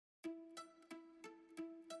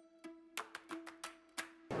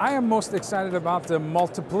I am most excited about the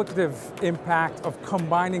multiplicative impact of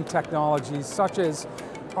combining technologies such as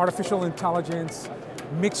artificial intelligence,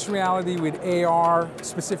 mixed reality with AR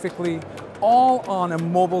specifically, all on a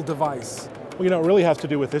mobile device. Well, it really has to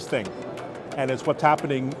do with this thing. And it's what's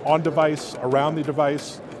happening on device, around the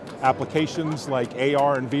device, applications like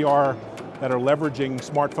AR and VR that are leveraging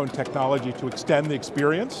smartphone technology to extend the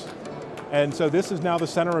experience. And so this is now the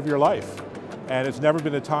center of your life. And it's never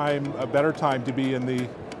been a better time to be in the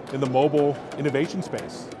mobile innovation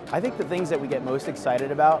space. I think the things that we get most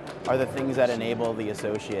excited about are the things that enable the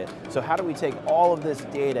associate. So how do we take all of this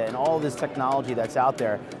data and all of this technology that's out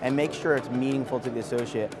there and make sure it's meaningful to the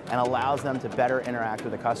associate and allows them to better interact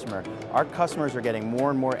with the customer? Our customers are getting more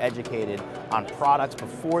and more educated on products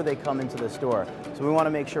before they come into the store. So we want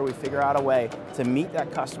to make sure we figure out a way to meet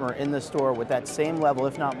that customer in the store with that same level,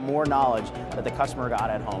 if not more knowledge that the customer got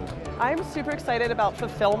at home. I'm super excited about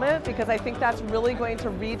fulfillment because I think that's really going to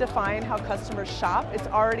redefine how customers shop. It's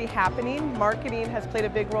already happening. Marketing has played a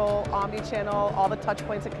big role, omni-channel, all the touch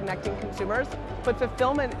points of connecting consumers, but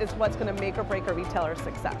fulfillment is what's going to make or break a retailer's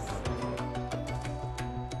success.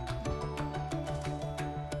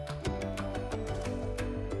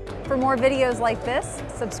 For more videos like this,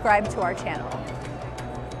 subscribe to our channel.